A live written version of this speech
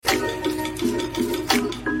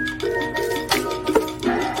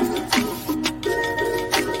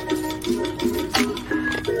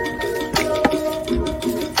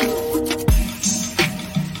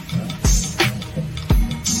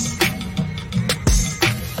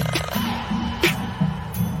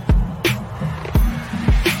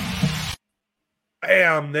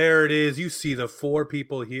Bam, there it is. You see the four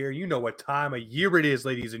people here. You know what time of year it is,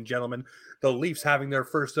 ladies and gentlemen. The Leafs having their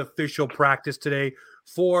first official practice today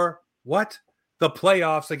for what? The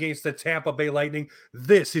playoffs against the Tampa Bay Lightning.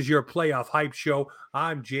 This is your playoff hype show.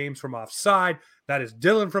 I'm James from Offside. That is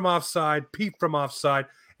Dylan from Offside, Pete from Offside,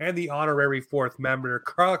 and the honorary fourth member,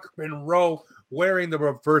 Clark Monroe, wearing the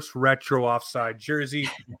reverse retro Offside jersey.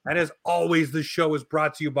 And as always, the show is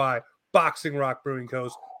brought to you by Boxing Rock Brewing Co.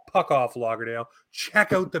 Puck Off Lauderdale.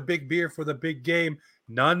 Check out the big beer for the big game.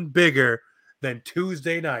 None bigger than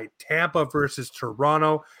Tuesday night, Tampa versus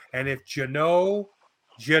Toronto. And if you know,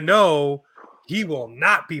 he will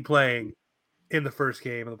not be playing in the first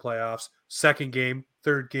game of the playoffs, second game,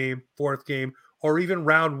 third game, fourth game, or even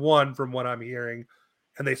round one from what I'm hearing.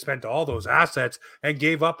 And they spent all those assets and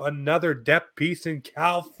gave up another depth piece in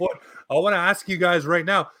Cal Foote. I want to ask you guys right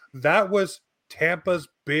now, that was Tampa's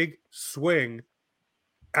big swing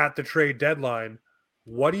at the trade deadline.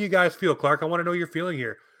 What do you guys feel? Clark, I want to know your feeling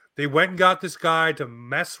here. They went and got this guy to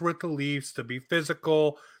mess with the Leafs, to be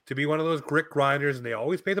physical, to be one of those grit grinders, and they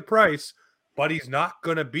always pay the price, but he's not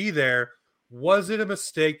going to be there. Was it a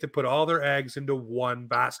mistake to put all their eggs into one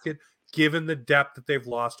basket, given the depth that they've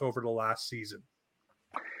lost over the last season?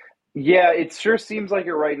 Yeah, it sure seems like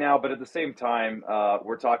it right now, but at the same time,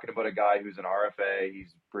 we're talking about a guy who's an RFA.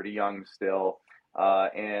 He's pretty young still,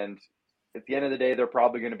 and at the end of the day, they're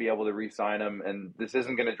probably going to be able to re-sign him, and this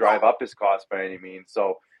isn't going to drive up his cost by any means.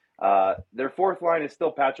 So their fourth line is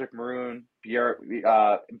still Patrick Maroon, Pierre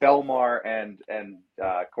Belmar, and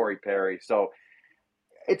Corey Perry. So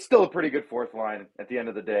it's still a pretty good fourth line at the end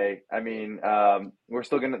of the day. I mean, the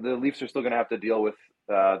Leafs are still gonna have to deal with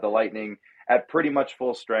the Lightning at pretty much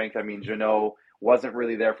full strength. I mean, Jeannot wasn't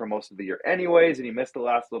really there for most of the year anyways, and he missed the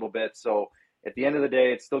last little bit. So at the end of the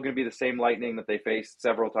day, it's still going to be the same Lightning that they faced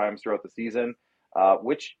several times throughout the season,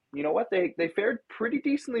 which, you know what, they fared pretty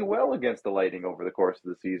decently well against the Lightning over the course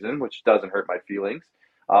of the season, which doesn't hurt my feelings.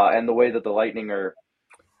 And the way that the Lightning are,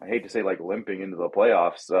 I hate to say, like, limping into the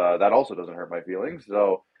playoffs, that also doesn't hurt my feelings.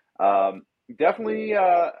 So definitely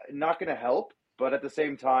not going to help, but at the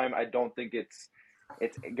same time, I don't think it's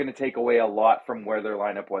going to take away a lot from where their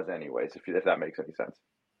lineup was anyways, if that makes any sense.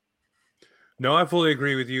 No, I fully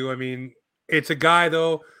agree with you. I mean, it's a guy,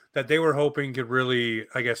 though, that they were hoping could really,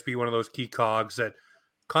 I guess, be one of those key cogs that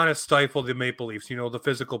kind of stifled the Maple Leafs, you know, the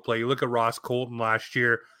physical play. You look at Ross Colton last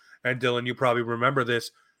year, and Dylan, you probably remember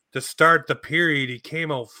this. To start the period, he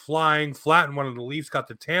came out flying, flattened one of the Leafs, got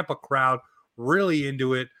the Tampa crowd really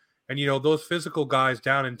into it. And, you know, those physical guys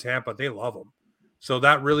down in Tampa, they love him. So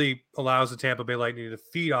that really allows the Tampa Bay Lightning to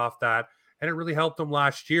feed off that. And it really helped them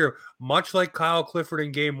last year, much like Kyle Clifford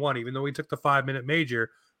in game one, even though he took the 5-minute major,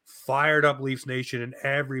 fired up Leafs Nation, and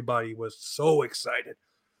everybody was so excited.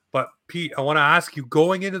 But, Pete, I want to ask you,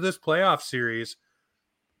 going into this playoff series,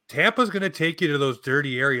 Tampa's going to take you to those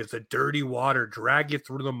dirty areas, the dirty water, drag you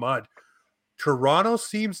through the mud. Toronto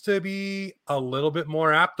seems to be a little bit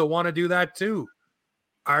more apt to want to do that too.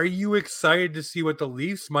 Are you excited to see what the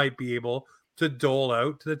Leafs might be able to dole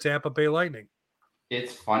out to the Tampa Bay Lightning?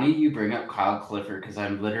 It's funny you bring up Kyle Clifford because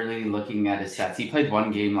I'm literally looking at his stats. He played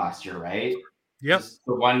one game last year, right? Yep. Just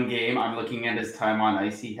the one game. I'm looking at his time on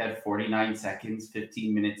ice. He had 49 seconds,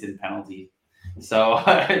 15 minutes in penalty. So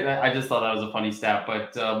I just thought that was a funny stat.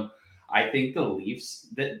 But I think the Leafs,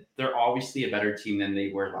 they're obviously a better team than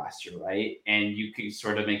they were last year, right? And you could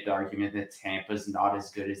sort of make the argument that Tampa's not as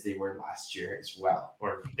good as they were last year as well,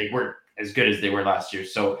 or they weren't as good as they were last year.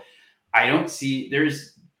 So I don't see,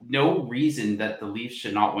 there's no reason that the Leafs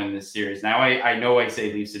should not win this series. Now, I know I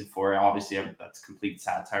say Leafs in 4. Obviously, that's complete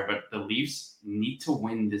satire, but the Leafs need to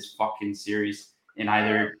win this fucking series in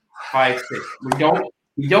either 5, 6.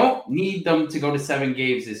 We don't need them to go to 7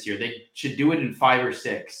 games this year. They should do it in 5 or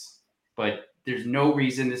 6. But there's no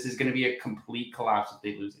reason this is going to be a complete collapse if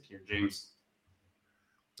they lose it here, James.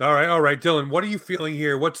 All right. Dylan, what are you feeling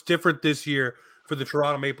here? What's different this year for the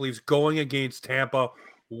Toronto Maple Leafs going against Tampa?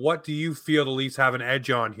 What do you feel the Leafs have an edge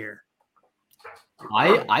on here?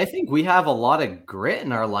 I think we have a lot of grit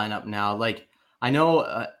in our lineup now. Like, I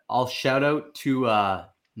know I'll shout out to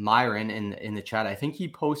Myron in the chat. I think he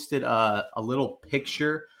posted a little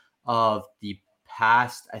picture of the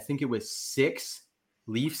past, I think it was 6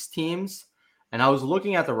 Leafs teams. And I was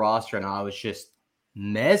looking at the roster and I was just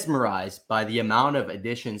mesmerized by the amount of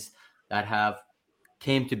additions that have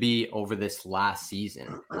came to be over this last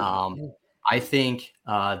season. I think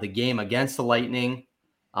the game against the Lightning,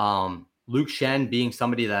 Luke Schenn being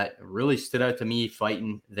somebody that really stood out to me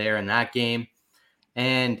fighting there in that game.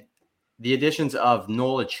 And the additions of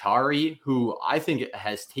Noel Acciari, who I think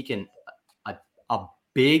has taken a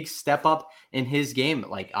big step up in his game.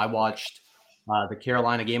 Like, I watched the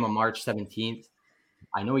Carolina game on March 17th.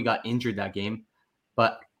 I know he got injured that game,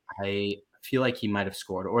 but I feel like he might have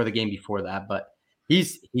scored, or the game before that. But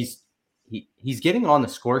he's getting on the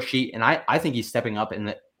score sheet, and I think he's stepping up in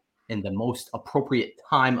the most appropriate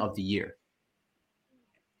time of the year.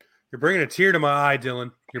 You're bringing a tear to my eye,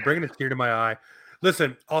 Dylan. You're bringing a tear to my eye.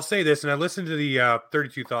 Listen, I'll say this, and I listened to the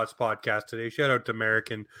 32 Thoughts podcast today. Shout out to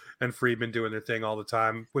Merrick and Friedman doing their thing all the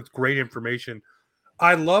time with great information.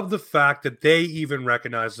 I love the fact that they even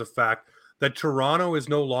recognize the fact that Toronto is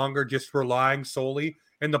no longer just relying solely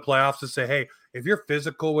in the playoffs to say, hey, if you're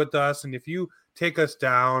physical with us and if you take us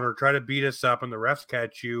down or try to beat us up and the refs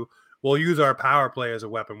catch you, we'll use our power play as a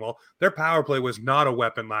weapon. Well, their power play was not a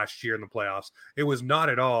weapon last year in the playoffs. It was not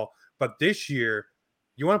at all. But this year,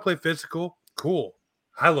 you want to play physical? Cool.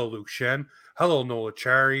 Hello, Luke Shen. Hello, Nola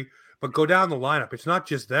Chari. But go down the lineup. It's not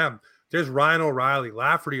just them. There's Ryan O'Reilly.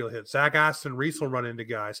 Lafferty will hit. Zach Aston Reese will run into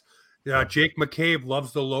guys. Jake McCabe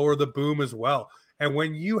loves to lower the boom as well. And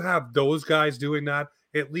when you have those guys doing that,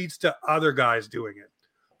 it leads to other guys doing it.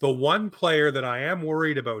 The one player that I am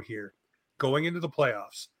worried about here going into the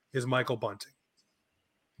playoffs is Michael Bunting.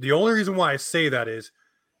 The only reason why I say that is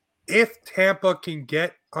if Tampa can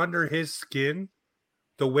get under his skin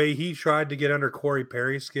the way he tried to get under Corey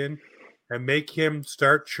Perry's skin and make him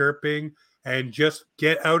start chirping and just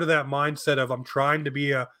get out of that mindset of I'm trying to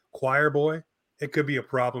be a choir boy, it could be a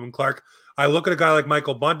problem. And Clark, I look at a guy like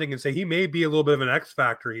Michael Bunting and say he may be a little bit of an X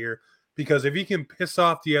factor here because if he can piss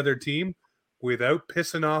off the other team without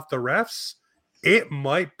pissing off the refs, it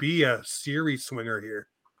might be a series swinger here.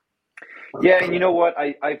 Yeah, and you know what?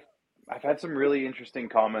 I've had some really interesting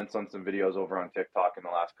comments on some videos over on TikTok in the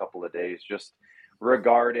last couple of days, just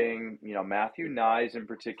regarding, Matthew Knies in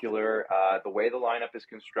particular, the way the lineup is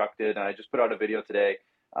constructed. And I just put out a video today.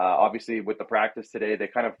 Obviously, with the practice today, they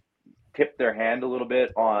kind of tipped their hand a little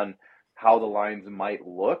bit on how the lines might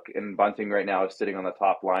look. And Bunting right now is sitting on the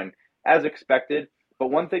top line as expected.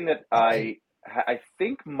 But one thing that I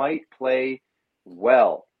think might play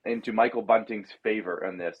well into Michael Bunting's favor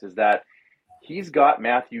in this is that he's got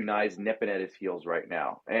Matthew Knies nipping at his heels right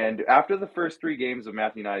now. And after the first 3 games of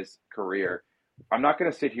Matthew Knies' career, I'm not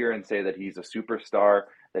going to sit here and say that he's a superstar,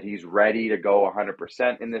 that he's ready to go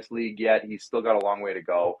 100% in this league yet. He's still got a long way to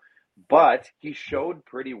go. But he showed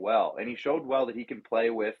pretty well. And he showed well that he can play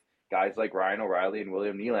with guys like Ryan O'Reilly and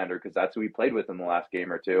William Nylander because that's who he played with in the last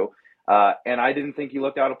game or two. And I didn't think he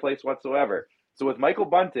looked out of place whatsoever. So with Michael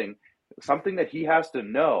Bunting, something that he has to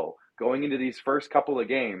know going into these first couple of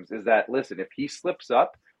games is that, listen, if he slips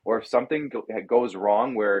up or if something goes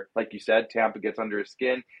wrong where, like you said, Tampa gets under his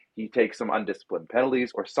skin, he takes some undisciplined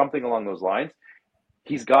penalties or something along those lines,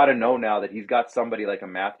 he's got to know now that he's got somebody like a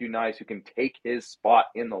Matthew Knies who can take his spot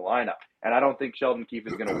in the lineup. And I don't think Sheldon Keefe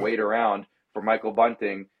is going to wait around for Michael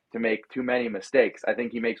Bunting to make too many mistakes. I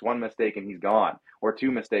think he makes one mistake and he's gone, or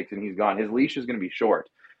 2 mistakes and he's gone. His leash is going to be short.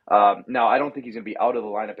 Now, I don't think he's going to be out of the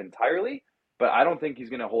lineup entirely, but I don't think he's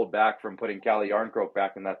going to hold back from putting Calle Yarncroke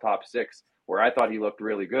back in that top 6, where I thought he looked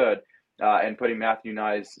really good, and putting Matthew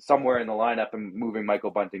Knies somewhere in the lineup and moving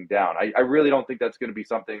Michael Bunting down. I really don't think that's going to be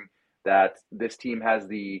something that this team has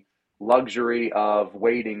the luxury of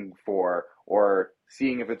waiting for or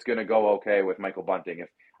seeing if it's going to go okay with Michael Bunting.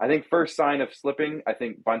 I think first sign of slipping, I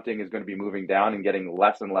think Bunting is going to be moving down and getting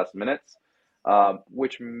less and less minutes,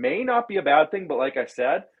 which may not be a bad thing. But like I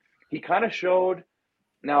said, he kind of showed.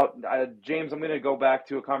 Now, James, I'm going to go back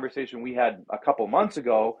to a conversation we had a couple months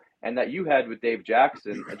ago and that you had with Dave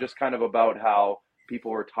Jackson, just kind of about how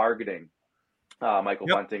people were targeting Michael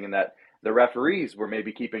Bunting and that the referees were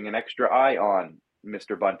maybe keeping an extra eye on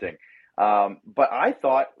Mr. Bunting. But I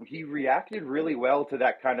thought he reacted really well to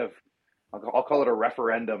that kind of, I'll call it a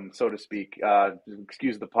referendum, so to speak.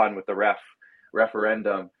 Excuse the pun with the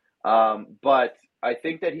referendum. But I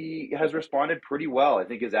think that he has responded pretty well. I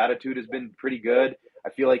think his attitude has been pretty good.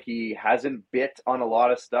 I feel like he hasn't bit on a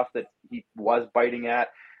lot of stuff that he was biting at.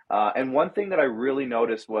 And one thing that I really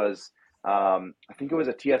noticed was, I think it was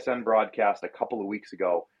a TSN broadcast a couple of weeks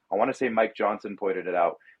ago. I want to say Mike Johnson pointed it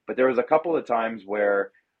out. But there was a couple of times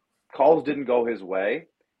where calls didn't go his way.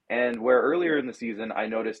 And where earlier in the season, I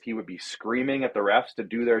noticed he would be screaming at the refs to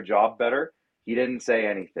do their job better. He didn't say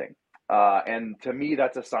anything. And to me,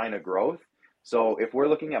 that's a sign of growth. So if we're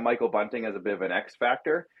looking at Michael Bunting as a bit of an X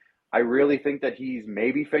factor, I really think that he's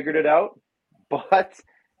maybe figured it out. But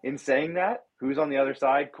in saying that, who's on the other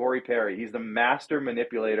side? Corey Perry. He's the master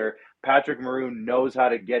manipulator. Patrick Maroon knows how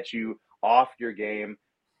to get you off your game.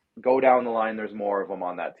 Go down the line. There's more of them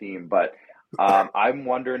on that team. But I'm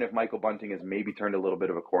wondering if Michael Bunting has maybe turned a little bit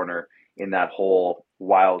of a corner in that whole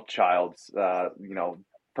wild child's,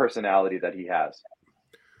 personality that he has.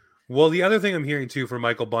 Well, the other thing I'm hearing too from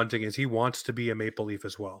Michael Bunting is he wants to be a Maple Leaf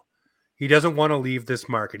as well. He doesn't want to leave this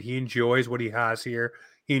market. He enjoys what he has here.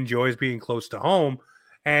 He enjoys being close to home.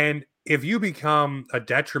 And if you become a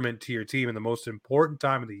detriment to your team in the most important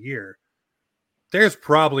time of the year, there's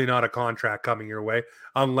probably not a contract coming your way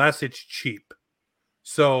unless it's cheap.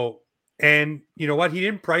 So, and you know what? He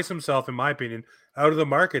didn't price himself, in my opinion, out of the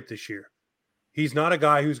market this year. He's not a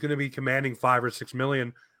guy who's going to be commanding $5 or $6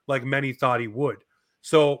 million like many thought he would.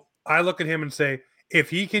 So I look at him and say,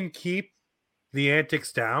 if he can keep the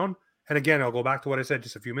antics down, and again, I'll go back to what I said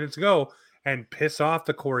just a few minutes ago, and piss off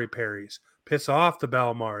the Corey Perrys, piss off the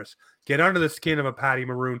Belmars, get under the skin of a Patty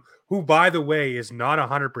Maroon, who, by the way, is not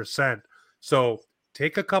 100%. So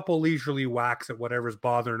take a couple leisurely whacks at whatever's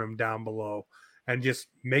bothering him down below and just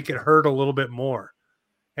make it hurt a little bit more.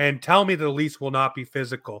 And tell me the Leafs will not be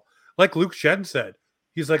physical. Like Luke Shen said,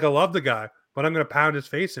 he's like, I love the guy, but I'm going to pound his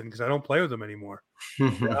face in because I don't play with him anymore.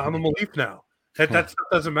 I'm a Leaf now. That stuff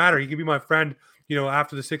doesn't matter. He can be my friend,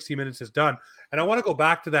 after the 60 minutes is done. And I want to go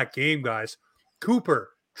back to that game, guys. Cooper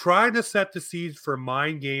trying to set the seeds for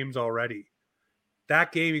mind games already.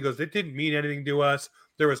 That game, he goes, it didn't mean anything to us.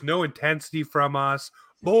 There was no intensity from us.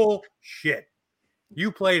 Bullshit.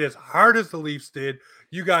 You played as hard as the Leafs did.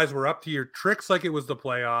 You guys were up to your tricks like it was the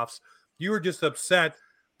playoffs. You were just upset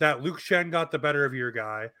that Luke Shen got the better of your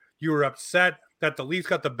guy. You were upset that the Leafs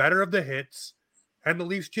got the better of the hits. And the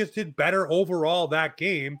Leafs just did better overall that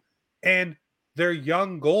game. And their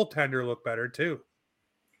young goaltender looked better too.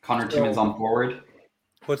 Connor Timmins on forward.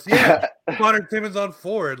 Connor Timmins on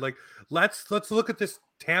forward. Like, let's look at this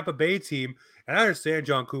Tampa Bay team. And I understand,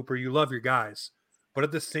 John Cooper, you love your guys. But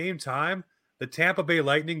at the same time, the Tampa Bay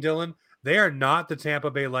Lightning, Dylan, they are not the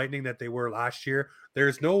Tampa Bay Lightning that they were last year.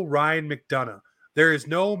 There's no Ryan McDonough. There is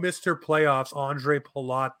no Mr. Playoffs Andre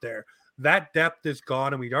Palat there. That depth is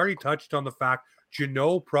gone, and we'd already touched on the fact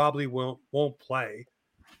Jeannot probably won't play.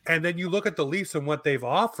 And then you look at the Leafs and what they've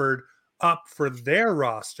offered up for their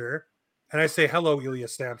roster, and I say, hello, Ilya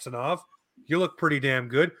Samsonov. You look pretty damn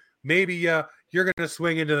good. Maybe you're going to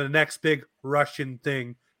swing into the next big Russian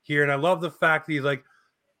thing here. And I love the fact that he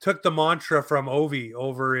took the mantra from Ovi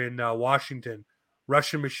over in Washington.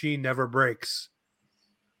 Russian machine never breaks.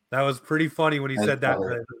 That was pretty funny when he said that,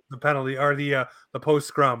 the penalty or the post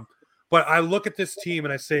scrum. But I look at this team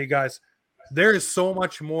and I say, guys, there is so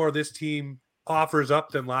much more this team offers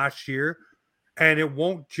up than last year. And it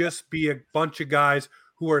won't just be a bunch of guys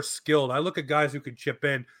who are skilled. I look at guys who can chip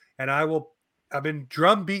in, and I've been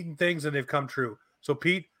drum beating things and they've come true. So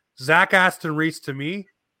Pete, Zach Aston Reese to me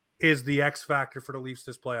is the X factor for the Leafs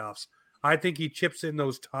this playoffs. I think he chips in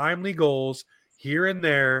those timely goals here and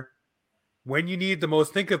there when you need the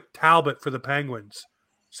most. Think of Talbot for the Penguins.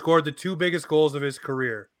 Scored the 2 biggest goals of his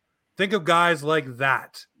career. Think of guys like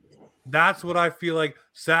that. That's what I feel like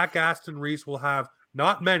Zach Aston Reese will have.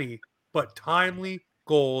 Not many, but timely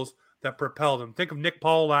goals that propelled him. Think of Nick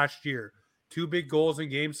Paul last year. 2 big goals in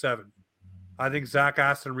Game 7. I think Zach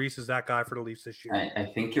Aston Reese is that guy for the Leafs this year. I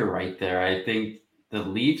think you're right there. I think the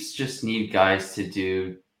Leafs just need guys to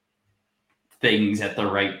do things at the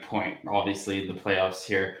right point. Obviously, the playoffs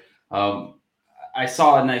here. I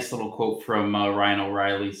saw a nice little quote from Ryan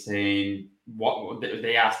O'Reilly saying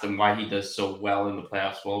they asked him why he does so well in the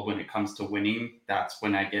playoffs. Well, when it comes to winning, that's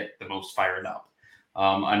when I get the most fired up.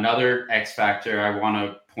 Another X factor I want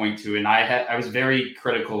to point to, and I was very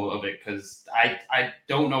critical of it because I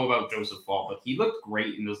don't know about Joseph Fall, but he looked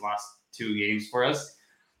great in those last 2 games for us.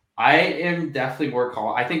 I am definitely more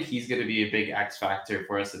call. I think he's going to be a big X factor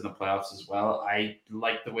for us in the playoffs as well. I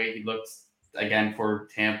like the way he looked again for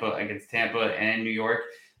Tampa against Tampa and New York.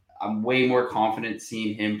 I'm way more confident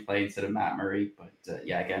seeing him play instead of Matt Murray. But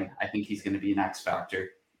again, I think he's going to be an X factor.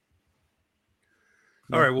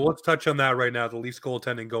 All right, well, let's touch on that right now. The Leafs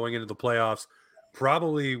goaltending going into the playoffs,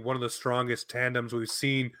 probably one of the strongest tandems we've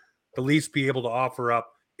seen the Leafs be able to offer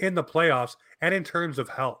up in the playoffs and in terms of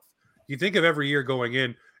health. You think of every year going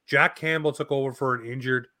in, Jack Campbell took over for an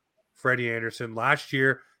injured Freddie Anderson. Last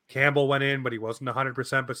year, Campbell went in, but he wasn't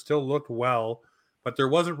 100%, but still looked well. But there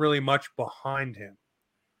wasn't really much behind him.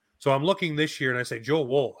 So I'm looking this year and I say, Joe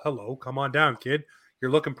Woll, hello, come on down, kid.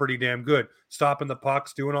 You're looking pretty damn good. Stopping the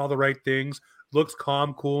pucks, doing all the right things. Looks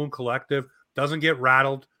calm, cool, and collective. Doesn't get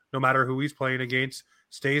rattled no matter who he's playing against.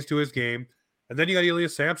 Stays to his game. And then you got Ilya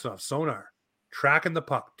Samsonov, sonar, tracking the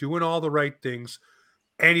puck, doing all the right things.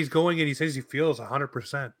 And he's going and he says he feels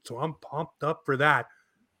 100%. So I'm pumped up for that.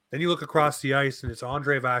 Then you look across the ice and it's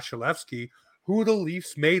Andrei Vasilevskiy, who the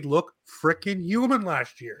Leafs made look freaking human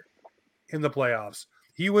last year in the playoffs.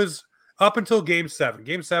 He was up until Game 7.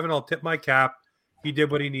 Game 7, I'll tip my cap. He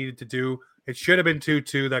did what he needed to do. It should have been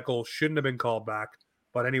 2-2. That goal shouldn't have been called back.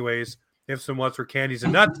 But anyways, ifs and whats were candies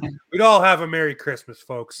and nuts. We'd all have a Merry Christmas,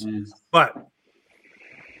 folks. But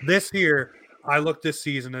this year, I look this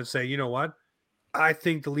season and say, you know what? I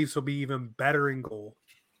think the Leafs will be even better in goal,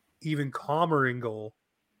 even calmer in goal.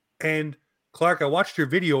 And Clark, I watched your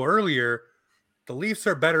video earlier. The Leafs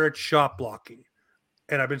are better at shot blocking.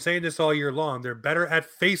 And I've been saying this all year long. They're better at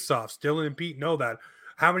face-offs. Dylan and Pete know that.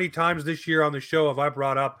 How many times this year on the show have I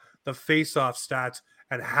brought up the face-off stats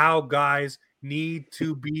and how guys need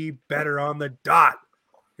to be better on the dot?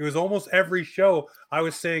 It was almost every show I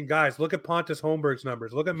was saying, guys, look at Pontus Holmberg's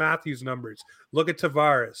numbers. Look at Matthews' numbers. Look at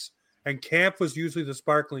Tavares. And Camp was usually the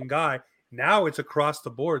sparkling guy. Now it's across the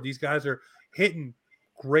board. These guys are hitting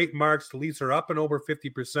great marks. The Leafs are up and over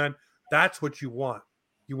 50%. That's what you want.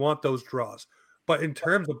 You want those draws. But in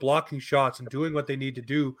terms of blocking shots and doing what they need to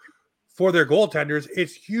do for their goaltenders,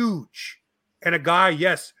 it's huge. And a guy,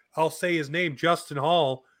 yes, I'll say his name, Justin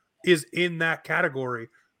Hall, is in that category.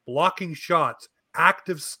 Blocking shots,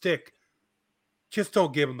 active stick. Just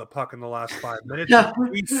don't give him the puck in the last 5 minutes.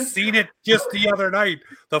 We've seen it just the other night.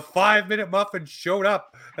 The 5-minute muffin showed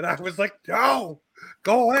up, and I was like, no,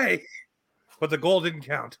 go away. But the goal didn't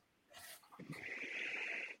count.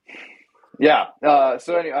 Yeah.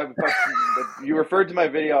 So anyway, I have a question. But you referred to my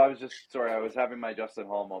video. I was having my Justin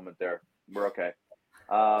Hall moment there. We're okay.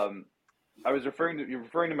 You're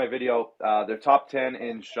referring to my video. They're top 10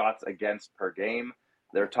 in shots against per game.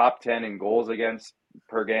 They're top 10 in goals against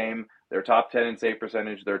per game. They're top 10 in save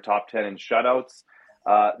percentage. They're top 10 in shutouts.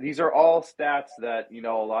 These are all stats that, a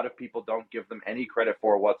lot of people don't give them any credit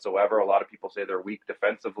for whatsoever. A lot of people say they're weak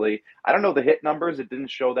defensively. I don't know the hit numbers. It didn't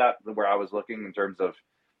show that where I was looking in terms of,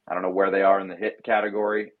 I don't know where they are in the hit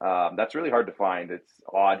category. That's really hard to find. It's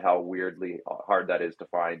odd how weirdly hard that is to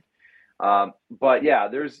find. But yeah,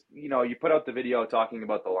 there's, you put out the video talking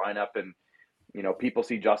about the lineup and, people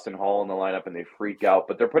see Justin Hall in the lineup and they freak out,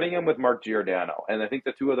 but they're putting him with Mark Giordano. And I think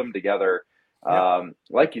the two of them together,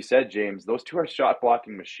 like you said, James, those two are shot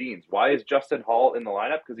blocking machines. Why is Justin Hall in the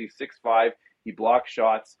lineup? Because he's 6'5", he blocks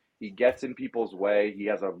shots, he gets in people's way. He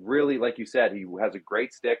has a really, like you said, he has a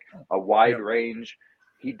great stick, a wide range.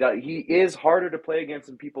 He is harder to play against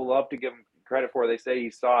than people love to give him credit for. They say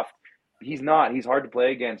he's soft. He's not. He's hard to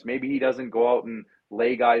play against. Maybe he doesn't go out and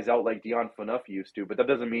lay guys out like Dion Phaneuf used to, but that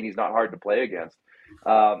doesn't mean he's not hard to play against.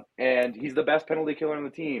 And he's the best penalty killer on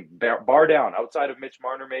the team, bar down, outside of Mitch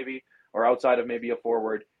Marner maybe, or outside of maybe a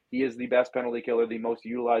forward. He is the best penalty killer, the most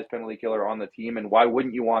utilized penalty killer on the team. And why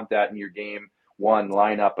wouldn't you want that in your game one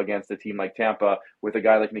lineup against a team like Tampa with a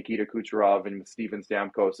guy like Nikita Kucherov and Steven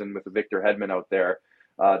Stamkos and with Victor Hedman out there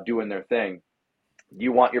doing their thing?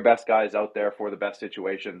 You want your best guys out there for the best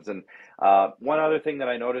situations. And one other thing that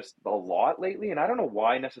I noticed a lot lately, and I don't know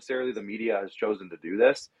why necessarily the media has chosen to do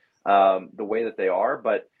this the way that they are,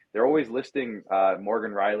 but they're always listing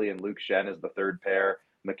Morgan Rielly and Luke Schenn as the third pair.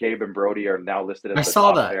 McCabe and Brody are now listed as the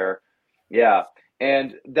top pair. Yeah.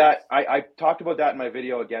 And that I talked about that in my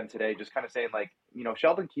video again today, just kind of saying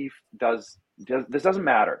Sheldon Keefe does this doesn't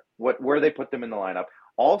matter where they put them in the lineup.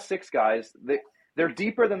 All six guys, they're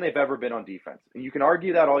deeper than they've ever been on defense. And you can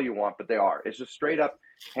argue that all you want, but they are. It's just straight up,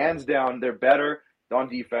 hands down, they're better on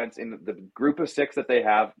defense in the group of six that they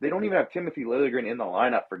have. They don't even have Timothy Liljegren in the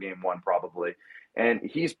lineup for game one, probably. And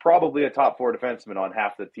he's probably a top four defenseman on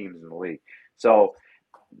half the teams in the league. So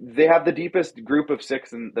they have the deepest group of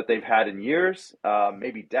six that they've had in years,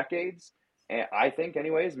 maybe decades. And I think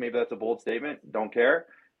anyways, maybe that's a bold statement. Don't care.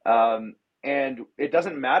 And it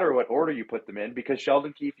doesn't matter what order you put them in because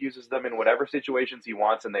Sheldon Keefe uses them in whatever situations he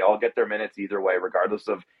wants, and they all get their minutes either way, regardless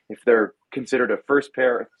of if they're considered a first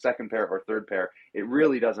pair, second pair, or third pair. It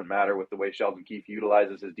really doesn't matter with the way Sheldon Keefe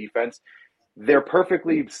utilizes his defense. They're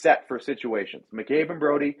perfectly set for situations. McCabe and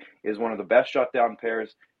Brody is one of the best shutdown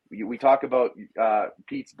pairs. We talk about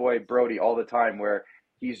Pete's boy Brody all the time, where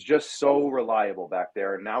he's just so reliable back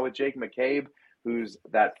there. And now with Jake McCabe, who's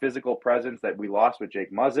that physical presence that we lost with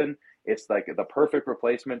Jake Muzzin, it's like the perfect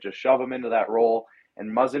replacement. Just shove him into that role.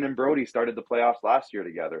 And Muzzin and Brody started the playoffs last year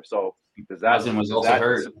together. So Muzzin was also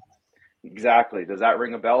hurt. Exactly. Does that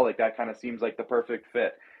ring a bell? Like that kind of seems like the perfect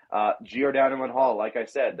fit. Giordano and Hall, like I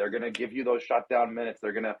said, they're going to give you those shutdown minutes.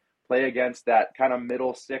 They're going to play against that kind of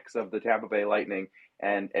middle six of the Tampa Bay Lightning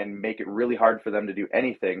and make it really hard for them to do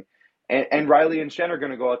anything. And Rielly and Schenn are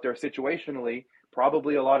going to go out there situationally,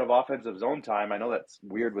 probably a lot of offensive zone time. I know that's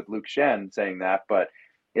weird with Luke Schenn saying that, but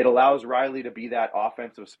it allows Rielly to be that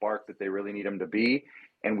offensive spark that they really need him to be.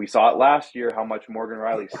 And we saw it last year, how much Morgan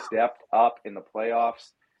Rielly stepped up in the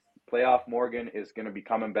playoffs. Playoff Morgan is going to be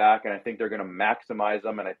coming back, and I think they're going to maximize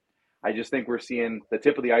them. And I just think we're seeing the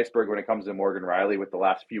tip of the iceberg when it comes to Morgan Rielly with the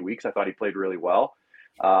last few weeks. I thought he played really well.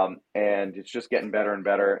 And it's just getting better and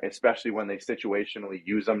better, especially when they situationally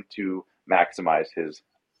use him to maximize his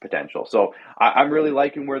potential. So I'm really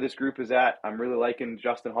liking where this group is at. I'm really liking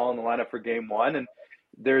Justin Holl in the lineup for game one. And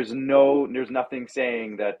there's nothing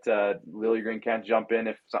saying that Liljegren can't jump in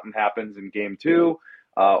if something happens in game two,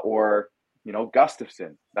 or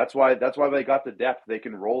Gustafsson. That's why they got the depth. They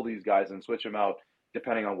can roll these guys and switch them out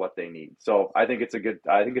depending on what they need. So I think it's a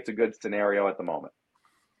good scenario at the moment.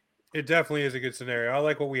 It definitely is a good scenario. I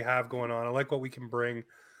like what we have going on. I like what we can bring.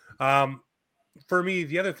 For me,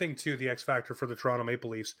 the other thing too, the X factor for the Toronto Maple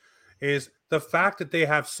Leafs is the fact that they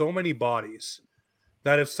have so many bodies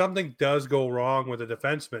that if something does go wrong with a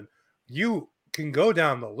defenseman, you can go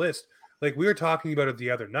down the list. Like we were talking about it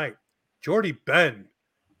the other night. Jordy Ben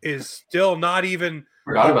is still not even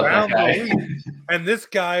around the Leafs. And this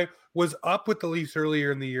guy was up with the Leafs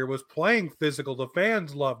earlier in the year, was playing physical. The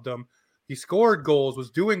fans loved him. He scored goals, was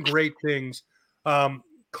doing great things.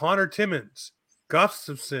 Connor Timmins,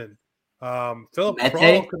 Gustafsson, Philip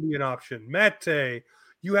Kral could be an option. Mete.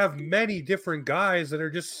 You have many different guys that are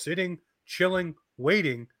just sitting, chilling,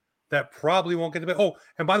 waiting that probably won't get the bit. Oh,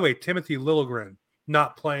 and by the way, Timothy Liljegren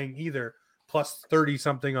not playing either, plus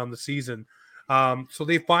 30-something on the season. So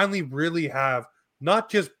they finally really have not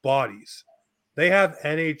just bodies. They have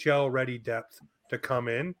NHL-ready depth to come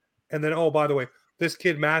in. And then, oh, by the way, this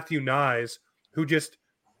kid, Matthew Nyes, who just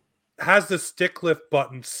has the stick lift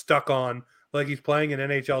button stuck on like he's playing in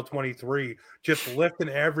NHL 23, just lifting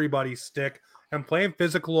everybody's stick and playing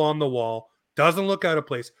physical on the wall. Doesn't look out of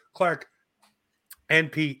place. Clark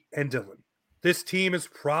and Pete and Dylan. This team is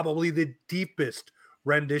probably the deepest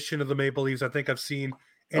rendition of the Maple Leafs I think I've seen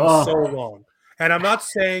in so long. And I'm not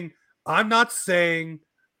saying the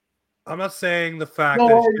fact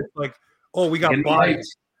that it's just like, oh, we got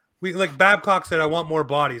bodies. We like Babcock said, I want more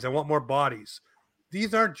bodies. I want more bodies.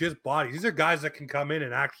 These aren't just bodies. These are guys that can come in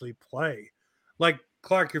and actually play. Like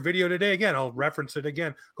Clark, your video today, again, I'll reference it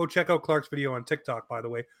again. Go check out Clark's video on TikTok, by the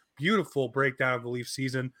way. Beautiful breakdown of the Leafs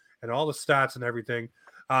season and all the stats and everything.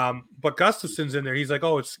 But Gustafsson's in there. He's like,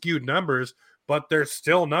 oh, it's skewed numbers, but there's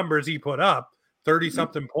still numbers he put up.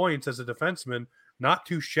 30-something points as a defenseman. Not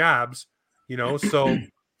two shabs, so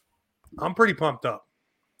I'm pretty pumped up.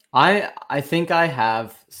 I think I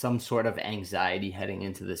have some sort of anxiety heading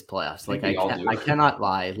into this playoffs. Like I cannot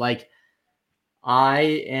lie. Like I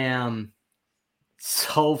am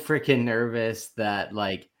so freaking nervous that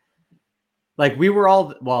like we were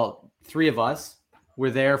all, three of us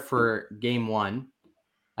were there for game one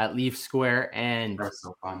at Leaf Square, and that's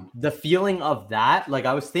so fun. The feeling of that, like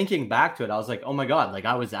I was thinking back to it, I was like, oh my God, like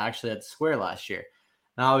I was actually at the Square last year.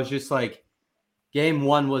 And I was just like, game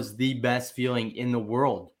one was the best feeling in the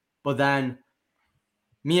world. But then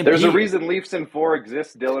there's a reason Leafs in 4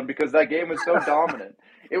 exists, Dylan, because that game was so dominant.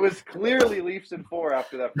 It was clearly Leafs in 4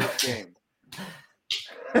 after that first game.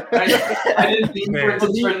 I didn't mean for it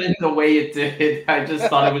to turn in the way it did. I just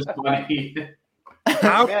thought it was funny.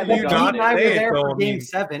 How can you not say it, though? Game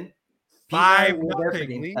 7.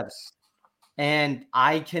 5-0. And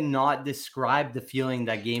I cannot describe the feeling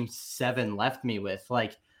that game 7 left me with.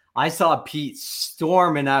 Like, I saw Pete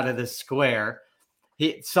storming out of the Square.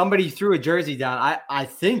 Somebody threw a jersey down. I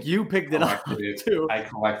think you picked it up too. I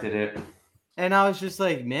collected it. And I was just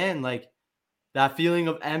like, man, like that feeling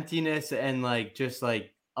of emptiness and like just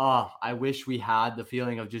like, oh, I wish we had the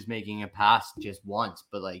feeling of just making a pass just once.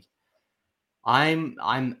 But like I'm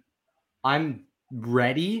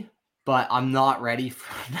ready, but I'm not ready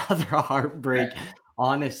for another heartbreak.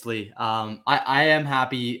 Honestly. I am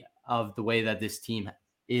happy of the way that this team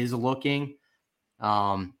is looking.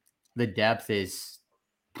 The depth is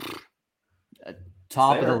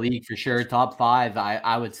top of the league for sure, top 5,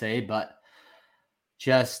 I would say, but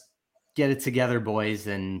just get it together, boys,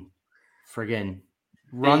 and friggin'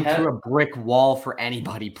 run through a brick wall for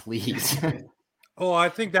anybody, please. Oh, I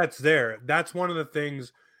think that's there. That's one of the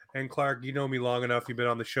things, and Clark, you know me long enough, you've been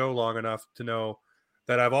on the show long enough to know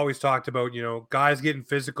that I've always talked about, guys getting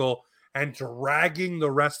physical and dragging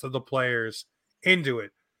the rest of the players into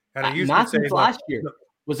it. And I used to say last year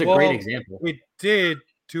was a great example. It did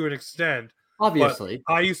to an extent. Obviously.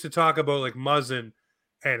 I used to talk about like Muzzin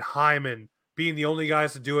and Hyman being the only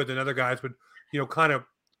guys to do it. Then other guys would, kind of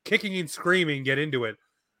kicking and screaming, get into it.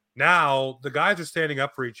 Now the guys are standing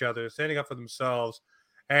up for each other, standing up for themselves.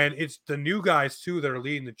 And it's the new guys too that are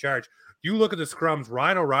leading the charge. You look at the scrums,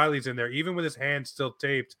 Ryan O'Reilly's in there, even with his hands still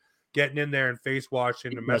taped, getting in there and face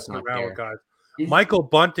washing and messing around with guys. Michael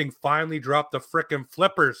Bunting finally dropped the frickin'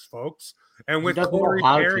 flippers, folks. And with Corey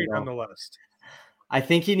Perry on the list. I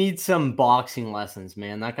think he needs some boxing lessons,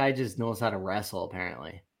 man. That guy just knows how to wrestle,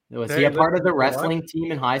 apparently. Was he a part of the wrestling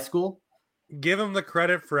team in high school? give him the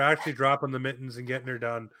credit for actually dropping the mittens and getting her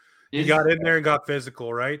done. He Is- got in there and got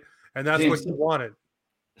physical, right? And that's James, what you wanted.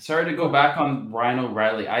 Sorry to go back on Ryan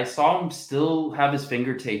O'Reilly. I saw him still have his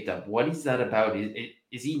finger taped up. What is that about?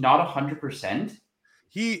 Is he not 100%?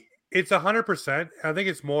 It's 100%. I think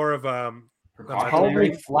it's more of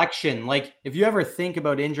Probably flexion. Like if you ever think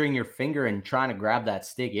about injuring your finger and trying to grab that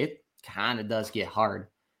stick, it kind of does get hard.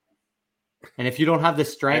 And if you don't have the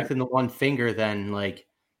strength in the one finger, then like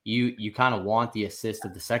you kind of want the assist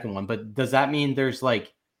of the second one. But does that mean there's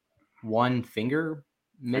like one finger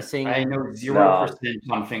missing? I know 0%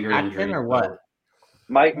 on finger injury or what?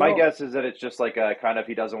 My guess is that it's just like a kind of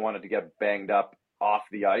he doesn't want it to get banged up off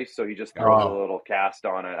the ice, so he just throws a little cast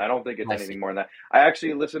on it. I don't think it's anything more than that. I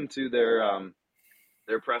actually listened to their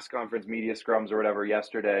press conference, media scrums or whatever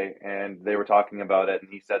yesterday, and they were talking about it,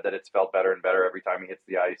 and he said that it's felt better and better every time he hits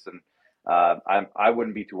the ice, and I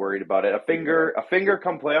wouldn't be too worried about it. A finger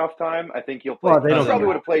come playoff time, I think he'll play. Well, He probably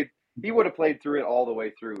would have played. He would have played through it all the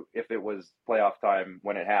way through if it was playoff time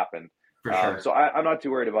when it happened. For sure. So I'm not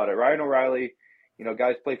too worried about it. Ryan O'Reilly,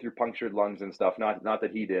 guys play through punctured lungs and stuff. Not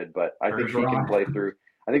that he did, but I think he can play through.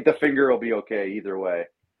 I think the finger will be okay either way.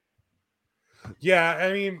 Yeah,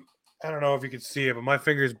 I mean, I don't know if you could see it, but my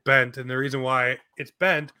finger's bent, and the reason why it's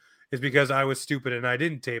bent is because I was stupid and I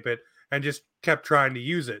didn't tape it and just kept trying to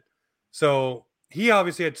use it. So he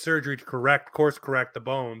obviously had surgery to course correct the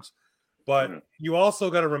bones, but you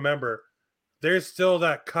also got to remember there's still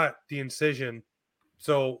that cut, the incision.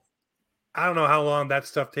 So I don't know how long that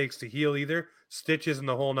stuff takes to heal either. Stitches in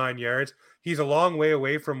the whole 9 yards. He's a long way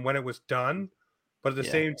away from when it was done, but at the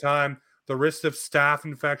same time, the risk of staph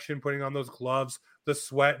infection, putting on those gloves, the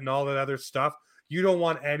sweat and all that other stuff, you don't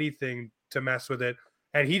want anything to mess with it.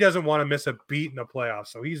 And he doesn't want to miss a beat in the playoffs.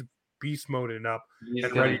 So he's beast moding up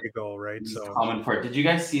and ready to go, right? So coming for it. Did you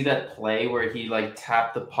guys see that play where he like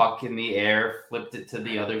tapped the puck in the air, flipped it to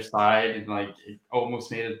the other side, and like it almost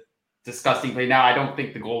made a disgusting play? Now I don't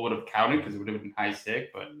think the goal would have counted because it would have been high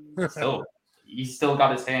stick, but still, he's still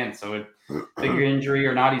got his hand. So finger injury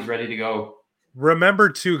or not, he's ready to go. Remember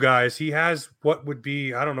too, guys, he has what would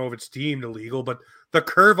be, I don't know if it's deemed illegal, but the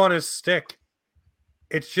curve on his stick.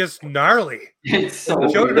 It's just gnarly. It's so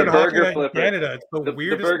the burger flipper. Canada. It's the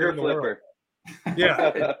weirdest burger thing in the world. flipper.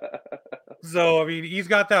 Yeah. So, I mean, he's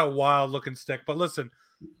got that wild looking stick. But listen,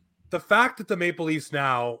 the fact that the Maple Leafs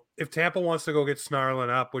now, if Tampa wants to go get snarling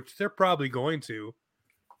up, which they're probably going to,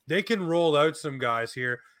 they can roll out some guys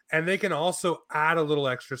here, and they can also add a little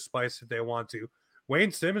extra spice if they want to.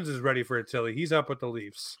 Wayne Simmons is ready for a Tilly. He's up with the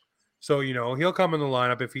Leafs. So, he'll come in the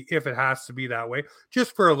lineup if it has to be that way,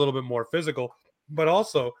 just for a little bit more physical. But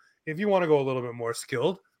also, if you want to go a little bit more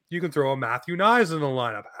skilled, you can throw a Matthew Nyes in the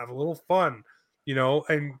lineup, have a little fun,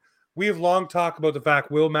 And we have long talked about the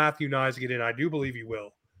fact, will Matthew Nyes get in? I do believe he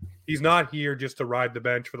will. He's not here just to ride the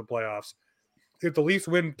bench for the playoffs. If the Leafs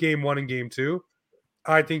win Game 1 and Game 2,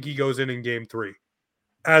 I think he goes in Game 3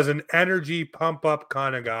 as an energy pump-up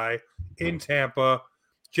kind of guy in Tampa,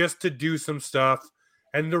 just to do some stuff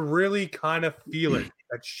and to really kind of feel it,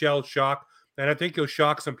 that shell shock. And I think he'll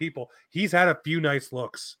shock some people. He's had a few nice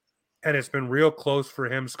looks, and it's been real close for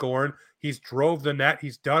him scoring. He's drove the net.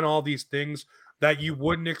 He's done all these things that you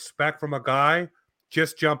wouldn't expect from a guy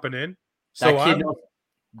just jumping in. So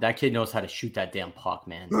that kid knows how to shoot that damn puck,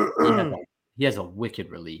 man. He has a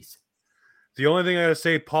wicked release. The only thing I got to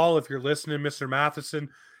say, Paul, if you're listening, Mr. Matheson,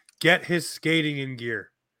 get his skating in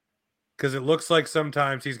gear, because it looks like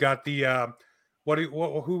sometimes he's got the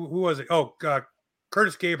who was it? Oh,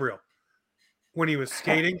 Curtis Gabriel. When he was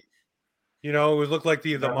skating, it would look like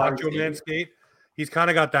the Macho Man skate. He's kind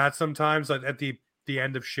of got that sometimes at the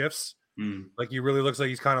end of shifts. Like he really looks like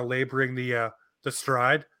he's kind of laboring the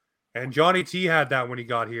stride. And Johnny T had that when he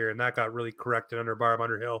got here, and that got really corrected under Barb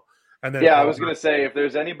Underhill. And then I was going to say,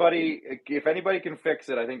 if anybody can fix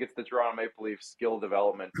it, I think it's the Toronto Maple Leafs skill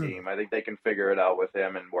development team. I think they can figure it out with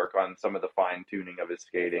him and work on some of the fine tuning of his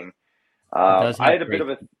skating. I had a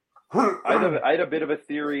bit of a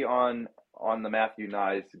theory on the Matthew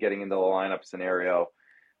Nyes getting into the lineup scenario,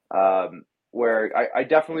 where I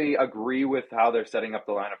definitely agree with how they're setting up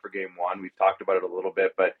the lineup for Game 1. We've talked about it a little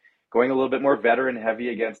bit, but going a little bit more veteran heavy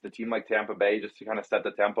against a team like Tampa Bay, just to kind of set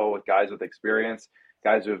the tempo with guys with experience,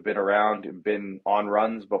 guys who have been around and been on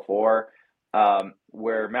runs before,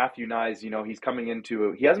 where Matthew Nyes, he's coming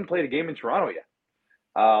he hasn't played a game in Toronto yet.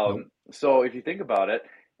 So if you think about it,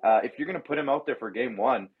 if you're going to put him out there for Game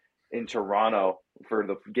 1 in Toronto for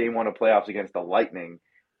the Game 1 of playoffs against the Lightning,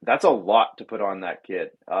 that's a lot to put on that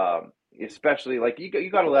kid. Especially like you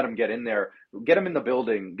got to let him get in there, get him in the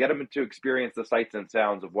building, get him to experience the sights and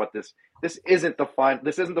sounds of what this isn't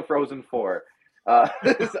the Frozen Four.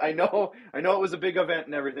 I know it was a big event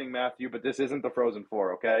and everything, Matthew, but this isn't the Frozen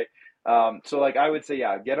Four, okay? So like I would say,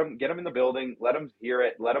 yeah, get him in the building, let him hear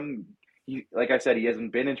it, let him. Like I said, he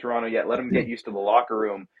hasn't been in Toronto yet. Let him get used to the locker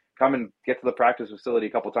room. Come and get to the practice facility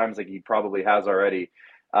a couple times, like he probably has already.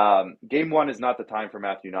 Game 1 is not the time for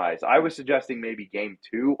Matthew Knies. I was suggesting maybe game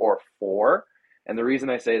 2 or 4, and the reason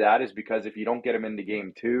I say that is because if you don't get him into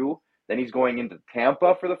game 2, then he's going into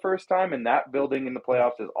Tampa for the first time, and that building in the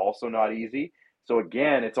playoffs is also not easy. So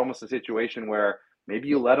again, it's almost a situation where maybe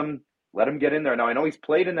you let him get in there. Now I know he's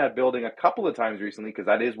played in that building a couple of times recently because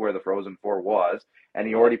that is where the Frozen Four was, and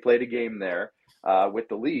he already played a game there with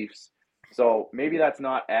the Leafs. So maybe that's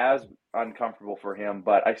not as uncomfortable for him,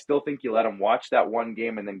 but I still think you let him watch that one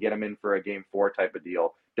game and then get him in for a game 4 type of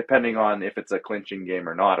deal, depending on if it's a clinching game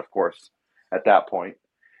or not, of course, at that point.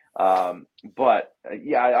 But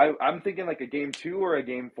yeah, I'm thinking like a game 2 or a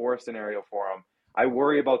game 4 scenario for him. I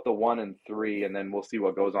worry about the 1 and 3, and then we'll see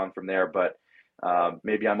what goes on from there. But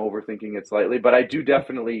maybe I'm overthinking it slightly. But I do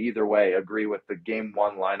definitely, either way, agree with the game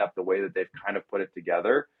 1 lineup, the way that they've kind of put it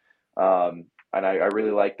together. And I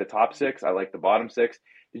really like the top 6. I like the bottom 6.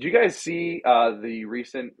 Did you guys see the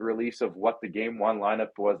recent release of what the game 1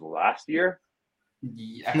 lineup was last year?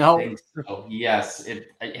 Yeah, No. I think so. Yes,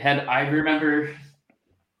 I remember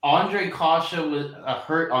Andre Kasha was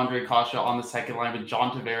hurt. Andre Kasha on the second line with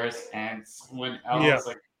John Tavares and someone else,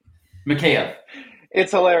 like Mikheyev.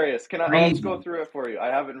 It's hilarious. I'll just go through it for you. I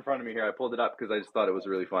have it in front of me here. I pulled it up because I just thought it was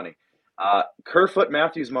really funny. Kerfoot,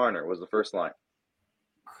 Matthews, Marner was the first line.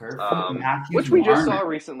 Which we just saw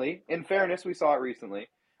recently. In fairness, we saw it recently.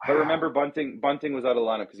 But remember, Bunting was out of the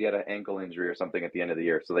lineup because he had an ankle injury or something at the end of the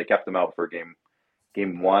year. So they kept him out for game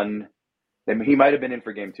 1. He might have been in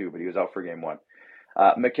for game 2, but he was out for game 1.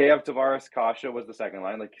 Mikheyev, Tavares, Kasha was the second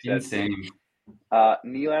line, like you said. Insane.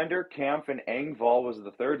 Nylander, Kampf, and Engvall was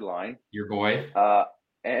the third line. Your boy.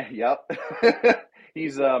 Yep.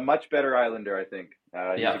 He's a much better Islander, I think.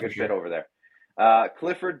 He's a good fit over there.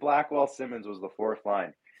 Clifford, Blackwell, Simmons was the fourth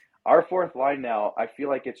line. Our fourth line now, I feel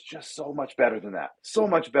like it's just so much better than that. So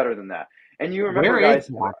much better than that. And you remember, where guys,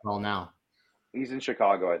 is Blackwell now? He's in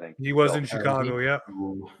Chicago, I think. He was in Chicago, yeah.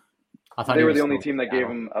 I thought they were the only team that gave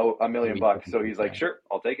him $1 million, so he's like, sure,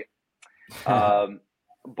 I'll take it.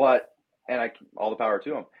 But all the power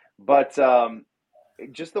to him. But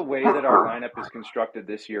just the way that our lineup is constructed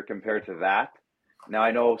this year compared to that. Now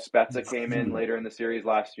I know Spezza came in later in the series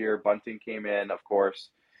last year. Bunting came in, of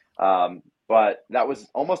course, but that was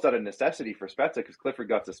almost out of necessity for Spezza because Clifford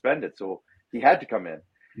got suspended, so he had to come in.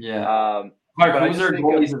 Yeah. Mark, who's our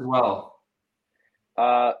goalies as well?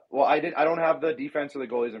 Well, I don't have the defense or the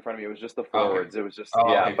goalies in front of me. It was just the forwards. Okay. It was just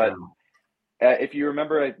Okay, but if you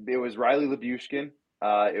remember, it was Riley Lyubushkin,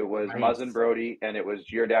 it was Muzzin Brody, and it was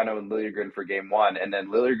Giordano and Liljegren for game 1. And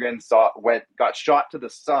then Liljegren got shot to the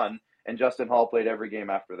sun, and Justin Hall played every game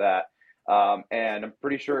after that. And I'm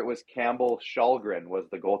pretty sure it was Campbell Shalgren was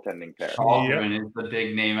the goaltending pair. Shalgren is the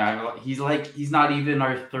big name. He's not even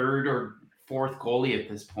our third or fourth goalie at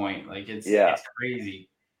this point. Like it's crazy.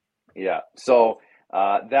 Yeah. So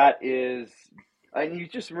that is, and you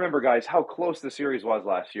just remember, guys, how close the series was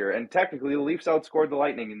last year. And technically, the Leafs outscored the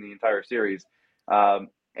Lightning in the entire series. And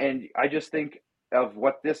I just think of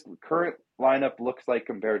what this current lineup looks like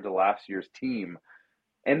compared to last year's team.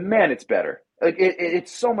 And man, it's better. Like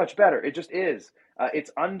it's so much better. It just is.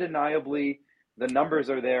 It's undeniably, the numbers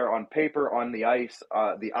are there on paper, on the ice,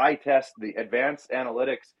 the eye test, the advanced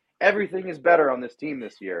analytics. Everything is better on this team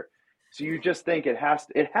this year. So you just think it has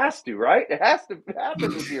to, right? It has to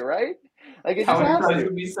happen this year, right? Like it just has to.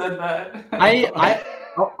 We said that.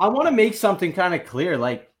 I want to make something kind of clear.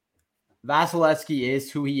 Like Vasilevsky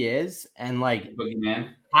is who he is, and like Boogeyman.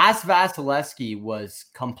 Past Vasilevsky was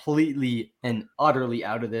completely and utterly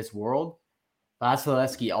out of this world.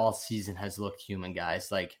 Vasilevsky all season has looked human,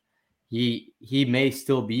 guys. Like he may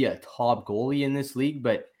still be a top goalie in this league,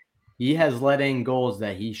 but he has let in goals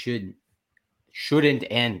that he shouldn't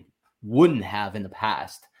and wouldn't have in the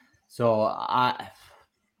past. So I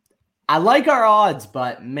like our odds,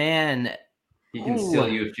 but man, he can steal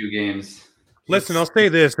you a few games. Listen, I'll say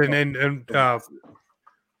this, and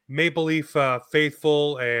Maple Leaf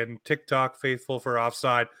faithful and TikTok faithful for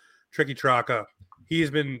Offside, Tricky Traka, he's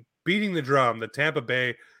been beating the drum. The Tampa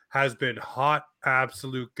Bay has been hot,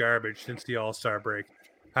 absolute garbage since the All-Star break.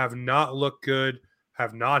 Have not looked good,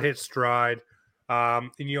 have not hit stride.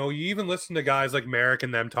 And, you even listen to guys like Merrick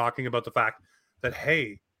and them talking about the fact that,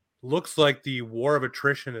 hey, looks like the war of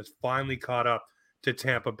attrition has finally caught up to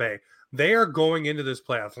Tampa Bay. They are going into this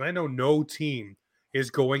playoffs, and I know no team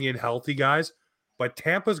is going in healthy, guys, but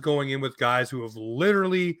Tampa's going in with guys who have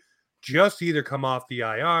literally just either come off the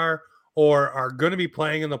IR or are going to be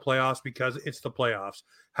playing in the playoffs because it's the playoffs.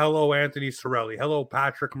 Hello, Anthony Cirelli. Hello,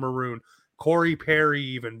 Patrick Maroon. Corey Perry,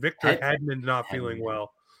 even Victor Hedman not feeling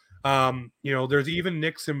well. There's even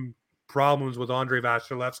Nixon problems with Andre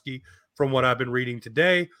Vasilevsky from what I've been reading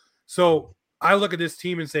today. So I look at this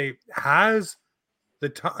team and say, has the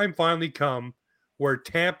time finally come where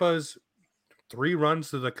Tampa's 3 runs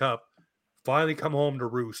to the cup finally come home to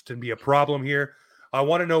roost and be a problem here? I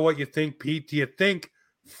want to know what you think, Pete. Do you think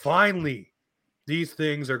finally these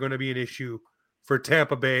things are going to be an issue for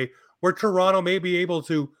Tampa Bay, where Toronto may be able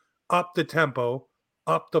to up the tempo,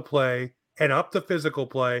 up the play, and up the physical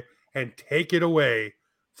play and take it away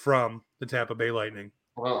from the Tampa Bay Lightning?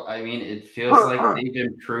 Well, I mean, it feels like they've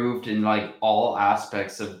improved in like all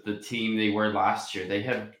aspects of the team they were last year. They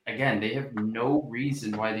have no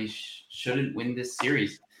reason why they shouldn't win this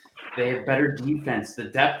series. They have better defense. The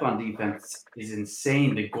depth on defense is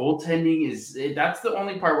insane. The goaltending that's the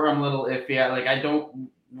only part where I'm a little iffy. I don't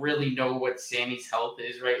really know what Sammy's health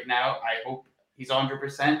is right now. I hope he's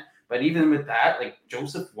 100%. But even with that, like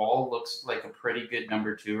Joseph Woll looks like a pretty good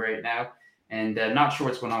number 2 right now. And not sure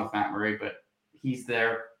what's going on with Matt Murray, but he's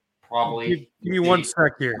there probably. Give me 1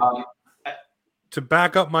 sec here. To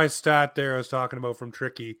back up my stat there I was talking about from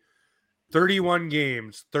Tricky, 31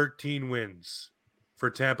 games, 13 wins for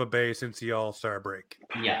Tampa Bay since the All-Star break.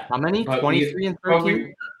 Yeah. How many? 23 and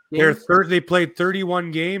 13? They played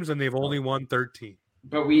 31 games and they've only won 13.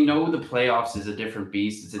 But we know the playoffs is a different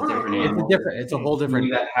beast. It's a different animal. It's a whole different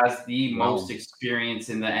team that has the most experience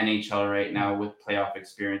in the NHL right now with playoff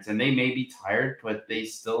experience. And they may be tired, but they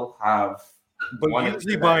still have. But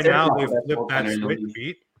usually by now they've flipped that switch,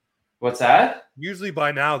 Pete. What's that? Usually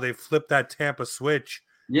by now they've flipped that Tampa switch.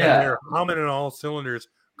 Yeah. And they're humming on all cylinders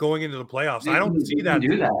going into the playoffs. I don't see that.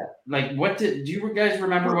 Do that. Like, do you guys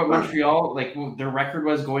remember what Montreal, their record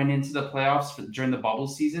was going into the playoffs during the bubble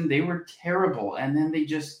season? They were terrible. And then they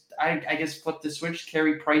just, I guess, flipped the switch.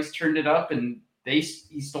 Carey Price turned it up and he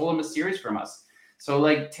stole them a series from us. So,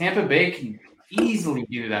 Tampa Bay can easily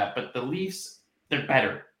do that. But the Leafs, they're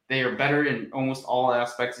better. They are better in almost all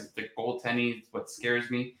aspects. It's the goaltending, what scares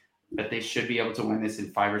me. But they should be able to win this in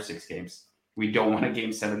 5 or 6 games. We don't want a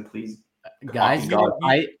game 7, please. Guys,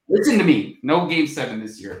 listen to me. No game 7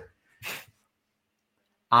 this year.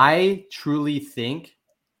 I truly think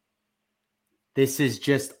this is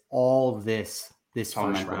just all this first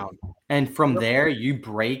round, and from there you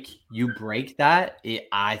break that.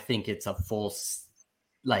 I think it's a full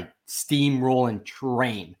steamrolling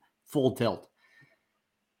train, full tilt.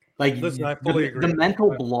 Listen, I fully agree. The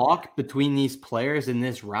mental block between these players in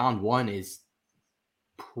this round 1 is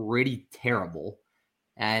pretty terrible,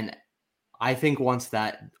 and I think once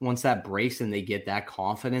that breaks and they get that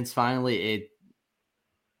confidence finally,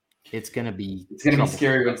 it's gonna be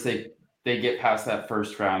scary once they get past that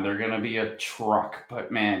first round. They're gonna be a truck,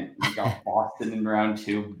 but man, we got Boston in round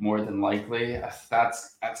 2 more than likely.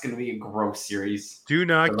 That's gonna be a gross series. Do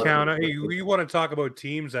not count out. You want to talk about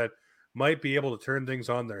teams that might be able to turn things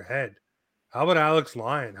on their head? How about Alex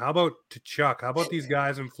Lyon? How about Tkachuk? How about these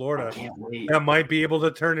guys in Florida that might be able to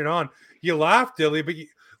turn it on? You laugh, Dilly, but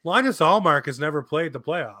Linus Allmark has never played the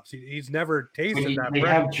playoffs. He's never tasted that. They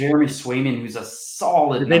have Jeremy Swayman, who's a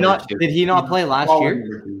solid. Did he not play last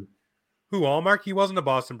year? Who, Allmark? He wasn't a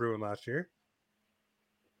Boston Bruin last year.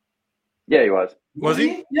 Yeah, he was. Was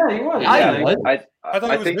he? Yeah, he was. I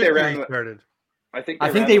thought it was they ran started. I think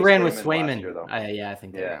they ran with Swayman. I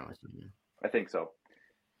think they ran with Swayman. I think so.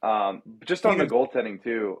 Just on the goaltending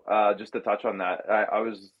too, just to touch on that, I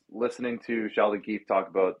was listening to Sheldon Keefe talk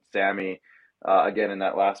about Sammy again in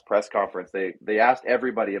that last press conference. They asked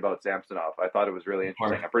everybody about Samsonov. I thought it was really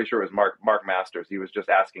interesting. I'm pretty sure it was Mark Masters. He was just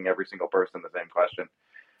asking every single person the same question.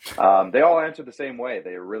 They all answered the same way.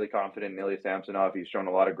 They are really confident in Ilya Samsonov. He's shown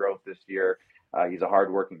a lot of growth this year. He's a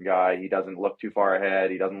hardworking guy. He doesn't look too far ahead.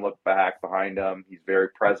 He doesn't look back behind him. He's very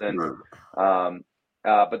present.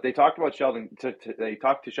 But they talked about Sheldon. They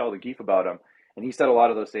talked to Sheldon Keefe about him, and he said a lot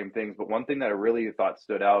of those same things. But one thing that I really thought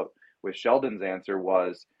stood out with Sheldon's answer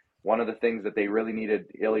was one of the things that they really needed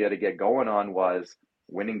Ilya to get going on was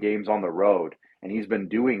winning games on the road, and he's been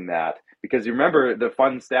doing that. Because you remember the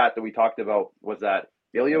fun stat that we talked about was that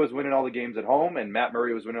Ilya was winning all the games at home, and Matt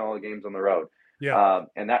Murray was winning all the games on the road. Yeah,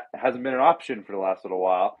 and that hasn't been an option for the last little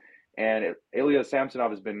while. And Ilya Samsonov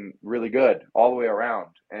has been really good all the way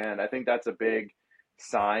around, and I think that's a big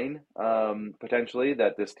sign potentially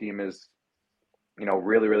that this team is,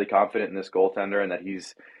 really, really confident in this goaltender and that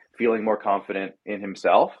he's feeling more confident in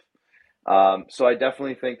himself. So I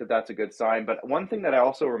definitely think that that's a good sign. But one thing that I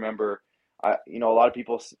also remember, a lot of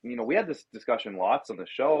people, we had this discussion lots on the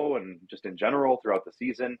show and just in general throughout the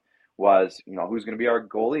season was, who's going to be our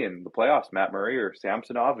goalie in the playoffs, Matt Murray or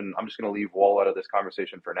Samsonov? And I'm just going to leave Woll out of this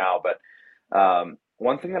conversation for now. But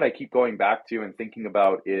one thing that I keep going back to and thinking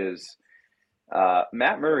about is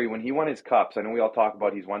Matt Murray, when he won his cups. I know we all talk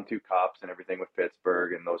about he's won 2 cups and everything with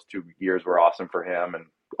Pittsburgh, and those 2 years were awesome for him, and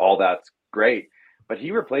all that's great. But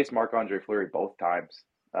he replaced Marc-Andre Fleury both times,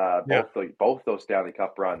 both those Stanley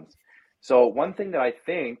Cup runs. So one thing that I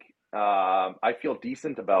think I feel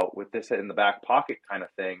decent about with this in the back pocket kind of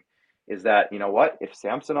thing is that, if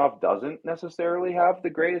Samsonov doesn't necessarily have the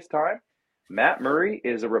greatest time, Matt Murray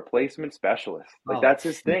is a replacement specialist. That's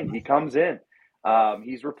his thing. He comes in.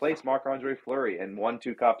 He's replaced Marc-Andre Fleury and won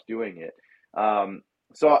 2 cups doing it.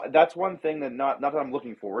 So that's one thing that not that I'm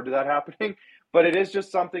looking forward to that happening, but it is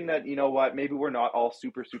just something that, maybe we're not all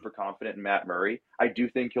super, super confident in Matt Murray. I do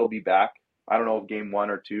think he'll be back. I don't know if game 1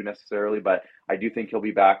 or 2 necessarily, but I do think he'll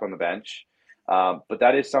be back on the bench. But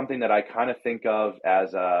that is something that I kind of think of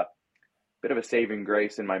as a bit of a saving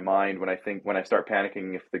grace in my mind when I start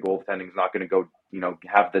panicking if the goaltending is not going to go,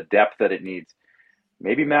 have the depth that it needs.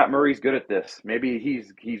 Maybe Matt Murray's good at this. Maybe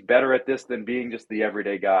he's better at this than being just the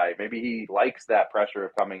everyday guy. Maybe he likes that pressure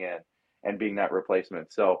of coming in and being that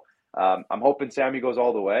replacement. So I'm hoping Sammy goes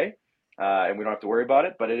all the way, and we don't have to worry about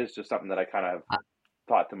it. But it is just something that I kind of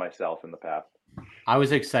thought to myself in the past. I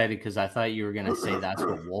was excited because I thought you were going to say that's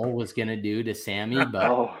what Woll was going to do to Sammy,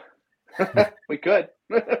 but we could.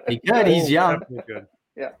 He could. He's young. Definitely could.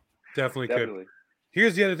 Yeah, definitely could.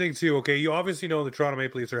 Here's the other thing too. Okay, you obviously know the Toronto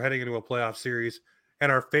Maple Leafs are heading into a playoff series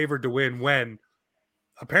and are favored to win when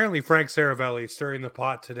apparently Frank Saravelli stirring the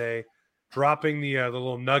pot today, dropping the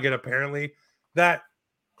little nugget apparently that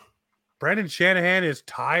Brendan Shanahan is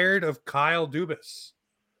tired of Kyle Dubas.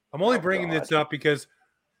 I'm only bringing this up because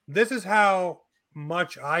this is how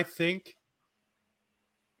much I think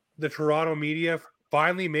the Toronto media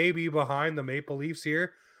finally may be behind the Maple Leafs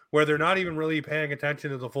here, where they're not even really paying attention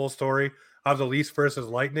to the full story of the Leafs versus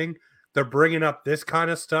Lightning. They're bringing up this kind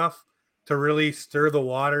of stuff to really stir the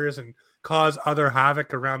waters and cause other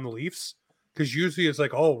havoc around the Leafs. Because usually it's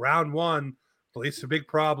like, oh, round 1, the Leafs a big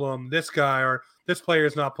problem. This guy or this player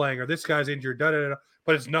is not playing or this guy's injured,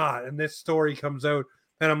 but it's not. And this story comes out.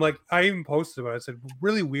 And I'm like, I even posted about it. I said,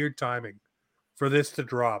 really weird timing for this to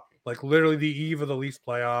drop. Like literally the eve of the Leafs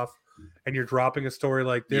playoff, and you're dropping a story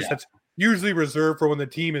like this that's usually reserved for when the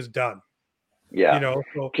team is done. Yeah.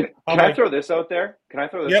 So can I throw this out there?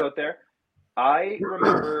 Out there? I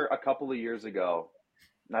remember a couple of years ago,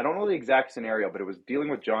 and I don't know the exact scenario, but it was dealing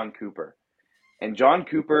with John Cooper. And John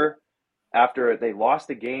Cooper, after they lost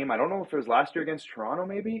the game, I don't know if it was last year against Toronto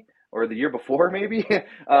maybe, or the year before maybe.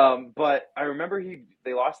 But I remember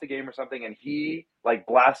they lost the game or something, and he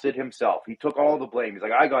blasted himself. He took all the blame. He's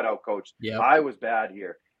like, I got out-coached. Yep. I was bad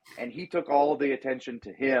here. And he took all of the attention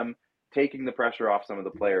to him, taking the pressure off some of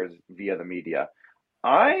the players via the media.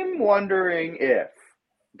 I'm wondering if ...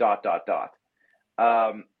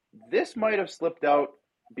 this might have slipped out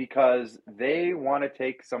because they want to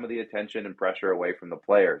take some of the attention and pressure away from the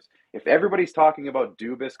players. If everybody's talking about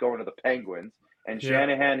Dubas going to the Penguins and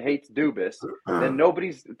Shanahan hates Dubas, then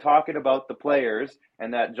nobody's talking about the players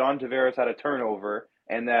and that John Tavares had a turnover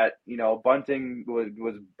and that, Bunting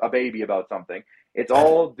was a baby about something. It's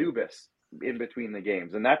all Dubas in between the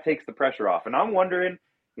games, and that takes the pressure off. And I'm wondering,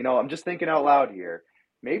 I'm just thinking out loud here,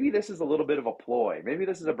 maybe this is a little bit of a ploy. Maybe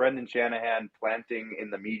this is a Brendan Shanahan planting in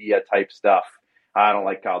the media type stuff. I don't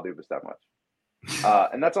like Kyle Dubas that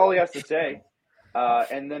much. And that's all he has to say.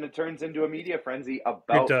 And then it turns into a media frenzy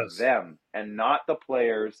about them and not the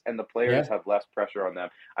players, and the players have less pressure on them.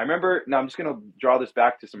 I remember, now I'm just going to draw this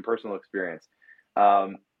back to some personal experience.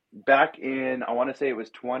 Back in, I want to say it was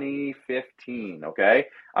 2015, okay?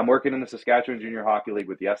 I'm working in the Saskatchewan Junior Hockey League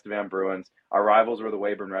with the Estevan Bruins. Our rivals were the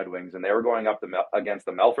Weyburn Red Wings, and they were going up against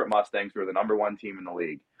the Melfort Mustangs, who were the number 1 team in the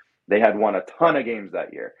league. They had won a ton of games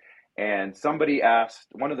that year. And somebody asked,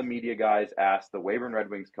 one of the media guys asked the Weyburn Red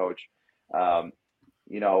Wings coach,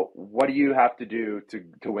 what do you have to do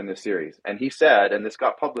to win this series? And he said, and this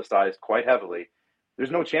got publicized quite heavily, there's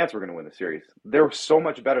no chance we're going to win the series. They're so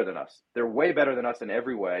much better than us. They're way better than us in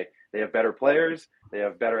every way. They have better players. They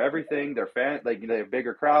have better everything. They're they have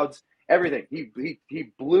bigger crowds, everything.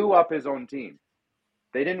 He blew up his own team.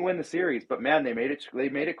 They didn't win the series, but man, they made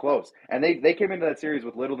it close. And they came into that series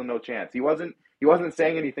with little to no chance. He wasn't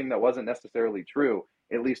saying anything that wasn't necessarily true,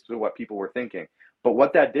 at least to what people were thinking. But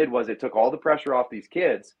what that did was it took all the pressure off these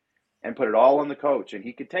kids and put it all on the coach, and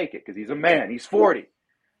he could take it because he's a man. He's 40.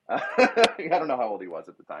 I don't know how old he was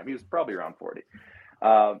at the time. He was probably around 40.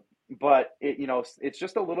 But it's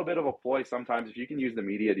just a little bit of a ploy sometimes if you can use the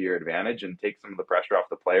media to your advantage and take some of the pressure off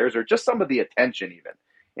the players, or just some of the attention even.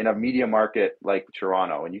 in a media market like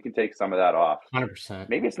Toronto, and you can take some of that off. 100%.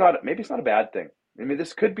 Maybe it's not a bad thing. I mean,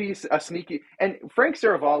 this could be a sneaky. And Frank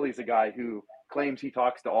Saravalli is a guy who claims he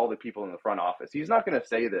talks to all the people in the front office. He's not going to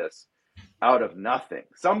say this out of nothing.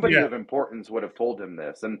 Somebody of importance would have told him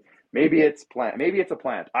this, and maybe it's plant. Maybe it's a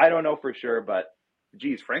plant. I don't know for sure, but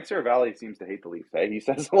geez, Frank Saravalli seems to hate the Leafs. Hey, he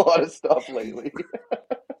says a lot of stuff lately.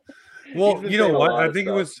 Well, you know what? I think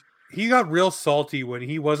he got real salty when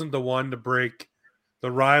he wasn't the one to break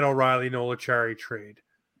the Ryan O'Reilly Nola Chari trade.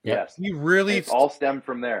 Yes, he really it all stemmed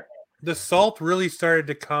from there. The salt really started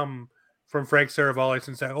to come from Frank Saravalli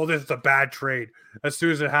and saying, "Oh, this is a bad trade." As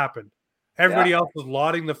soon as it happened, everybody else was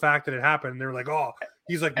lauding the fact that it happened. And they were like, "Oh,"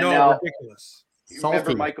 he's like, "No, ridiculous."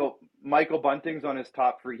 Remember Michael Bunting's on his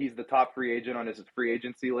top free. He's the top free agent on his free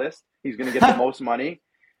agency list. He's going to get the most money.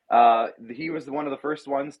 He was one of the first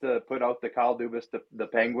ones to put out the Kyle Dubas the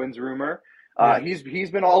Penguins rumor. He's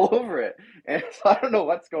been all over it, and so I don't know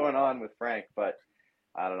what's going on with Frank, but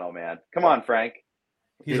I don't know, man. Come on, Frank.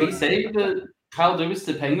 Did he say the Kyle Dubas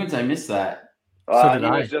to Penguins? I missed that.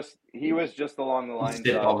 He was just along the lines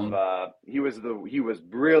of he was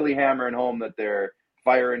really hammering home that they're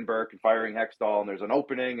firing Burke and firing Hextall, and there's an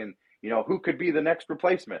opening, and who could be the next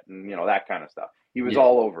replacement, and that kind of stuff. He was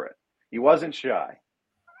all over it. He wasn't shy.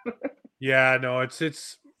 Yeah, no,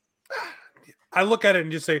 it's. I look at it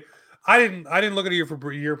and just say, I didn't look at it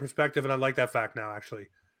from your perspective, and I like that fact now. Actually,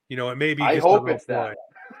 it may be. I hope it's that.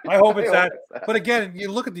 I hope it's that. But again, you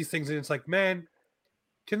look at these things and it's like, man,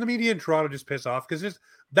 can the media in Toronto just piss off? Because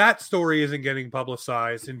that story isn't getting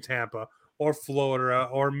publicized in Tampa or Florida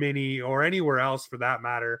or Mini or anywhere else for that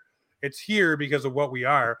matter. It's here because of what we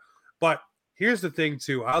are. But here's the thing,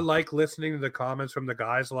 too. I like listening to the comments from the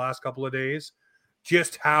guys the last couple of days.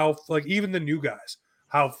 Just how, even the new guys,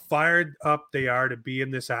 how fired up they are to be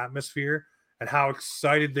in this atmosphere and how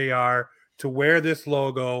excited they are to wear this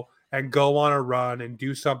logo and go on a run and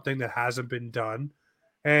do something that hasn't been done.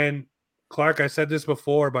 And Clark, I said this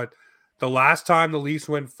before, but the last time the Leafs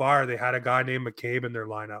went far, they had a guy named McCabe in their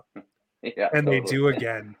lineup. Yeah, and totally. They do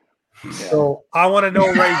again. Yeah. So I want to know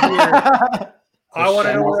right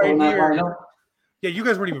here. Yeah, you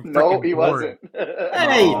guys weren't even No, he wasn't.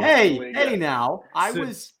 Hey, now. I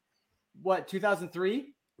was,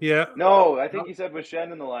 2003? Yeah. No, I think he said was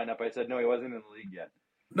Shen in the lineup. I said, no, he wasn't in the league yet.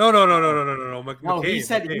 No. No, he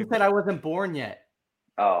said I wasn't born yet.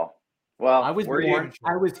 Oh, well, I was born.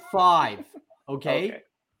 I was 5. Okay.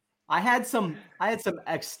 I had some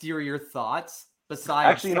exterior thoughts besides.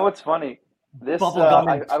 Actually, you know what's funny? This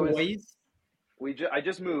bubblegum and toys. I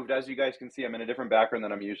just moved, as you guys can see. I'm in a different background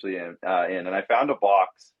than I'm usually in, and I found a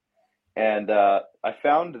box, and I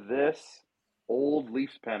found this old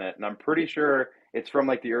Leafs pennant, and I'm pretty sure it's from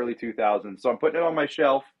the early 2000s. So I'm putting it on my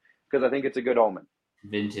shelf because I think it's a good omen.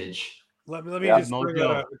 Vintage. Let me just bring it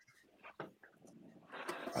up.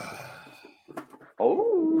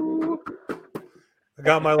 Oh, I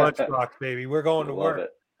got my lunchbox, baby. We're going to work.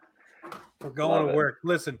 We're going to work.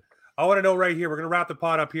 Listen, I want to know right here. We're going to wrap the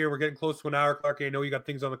pod up here. We're getting close to an hour, Clark. I know you got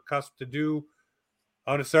things on the cusp to do.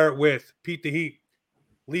 I want to start with Pete the Heat.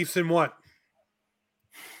 Leafs in what?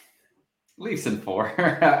 Leafs in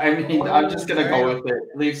 4. I mean, I'm just going to go with it.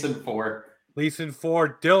 Leafs in 4. Leafs in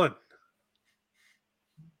 4. Dylan.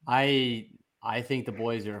 I think the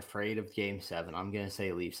boys are afraid of Game 7. I'm going to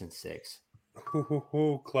say Leafs in 6.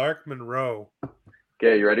 Clark Monroe.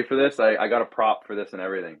 Okay, you ready for this? I got a prop for this and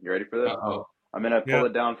everything. You ready for this? Uh-oh. I'm going to pull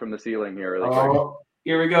it down from the ceiling here really quick.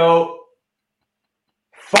 Here we go.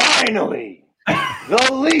 Finally, the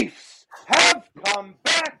Leafs have come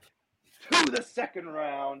back to the second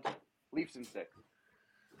round. Leafs in 6.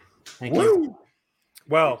 Thank you.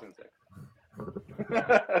 Well,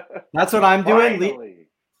 that's what I'm doing.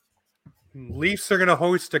 Leafs are going to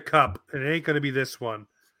host a cup, and it ain't going to be this one.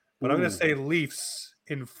 But I'm going to say Leafs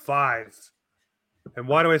in 5. And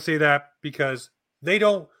why do I say that? Because they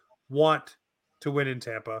don't want to win in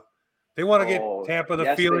Tampa. They want to get Tampa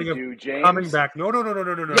the feeling of coming back. No.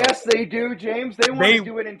 Yes, they do, James. They want to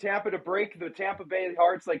do it in Tampa to break the Tampa Bay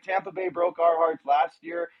hearts like Tampa Bay broke our hearts last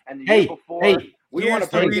year and the year before. We want to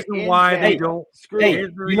the reason why they don't.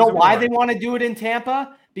 You know why they want to do it in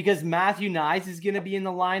Tampa? Because Matthew Knies is going to be in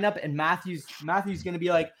the lineup, and Matthew's going to be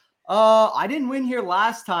like, I didn't win here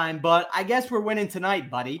last time, but I guess we're winning tonight,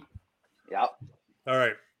 buddy. Yep. All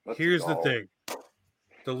right. Here's the thing.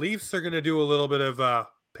 The Leafs are going to do a little bit of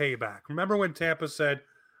payback. Remember when Tampa said,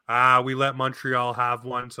 we let Montreal have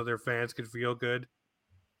one so their fans could feel good?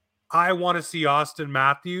 I want to see Austin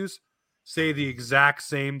Matthews say the exact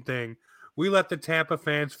same thing. We let the Tampa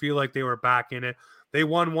fans feel like they were back in it. They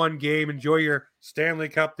won one game. Enjoy your Stanley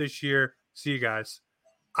Cup this year. See you guys.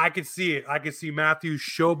 I could see it. I could see Matthews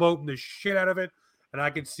showboating the shit out of it, and I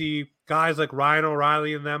could see guys like Ryan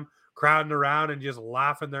O'Reilly and them crowding around and just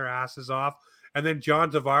laughing their asses off. And then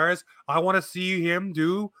John Tavares, I want to see him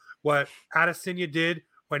do what Adesanya did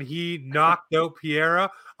when he knocked out Pereira.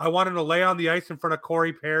 I want him to lay on the ice in front of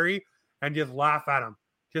Corey Perry and just laugh at him.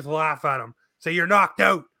 Just laugh at him. Say, you're knocked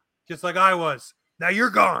out, just like I was. Now you're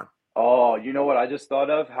gone. Oh, you know what I just thought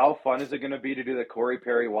of? How fun is it going to be to do the Corey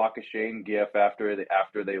Perry Walk of Shame gif after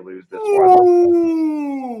they lose this one?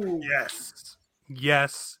 Ooh. Yes.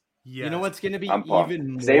 Yes. Yes. You know what's going to be I'm even pumped.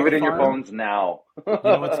 more Save it in your fun? phones now. You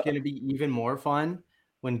know what's going to be even more fun?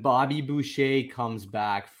 When Bobby Boucher comes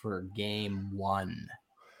back for game 1.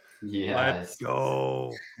 Yes. Let's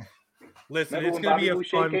go. Listen, Remember it's when going to Bobby be a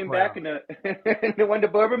Boucher fun came playoff. back and won the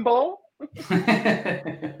Bourbon Bowl?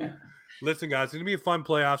 Listen, guys, it's going to be a fun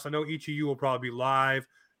playoffs. I know each of you will probably be live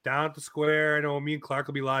down at the square. I know me and Clark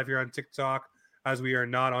will be live here on TikTok as we are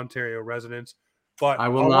not Ontario residents. But I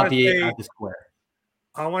will not be at the square.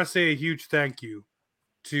 I want to say a huge thank you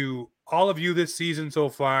to all of you this season so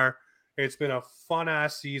far. It's been a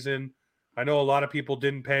fun-ass season. I know a lot of people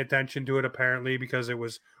didn't pay attention to it apparently because it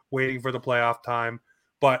was waiting for the playoff time.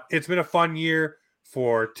 But it's been a fun year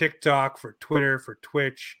for TikTok, for Twitter, for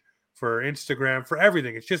Twitch, for Instagram, for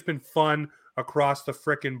everything. It's just been fun across the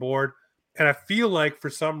frickin' board. And I feel like for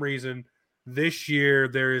some reason this year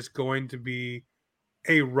there is going to be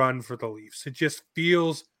a run for the Leafs. It just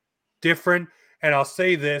feels different. And I'll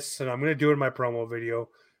say this, and I'm going to do it in my promo video,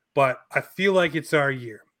 but I feel like it's our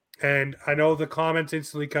year. And I know the comments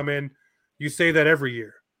instantly come in. You say that every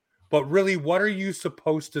year. But really, what are you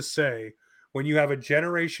supposed to say when you have a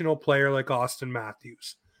generational player like Auston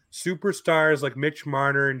Matthews, superstars like Mitch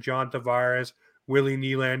Marner and John Tavares, Willie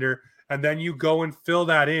Nylander, and then you go and fill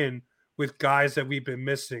that in with guys that we've been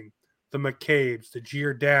missing, the McCabe's, the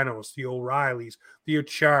Giordanos, the O'Reillys, the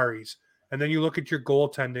Acharis, and then you look at your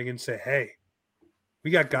goaltending and say, hey, we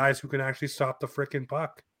got guys who can actually stop the frickin'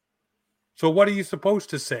 puck. So what are you supposed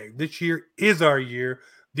to say? This year is our year.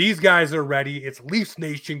 These guys are ready. It's Leafs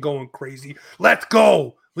Nation going crazy. Let's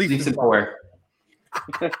go. Leafs and Power.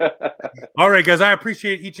 All right, guys. I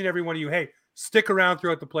appreciate each and every one of you. Hey, stick around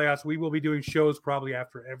throughout the playoffs. We will be doing shows probably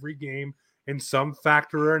after every game in some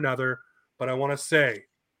factor or another. But I want to say,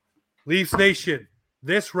 Leafs Nation,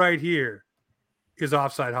 this right here is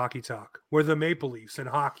Offside Hockey Talk, where the Maple Leafs and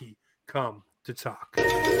hockey come to talk.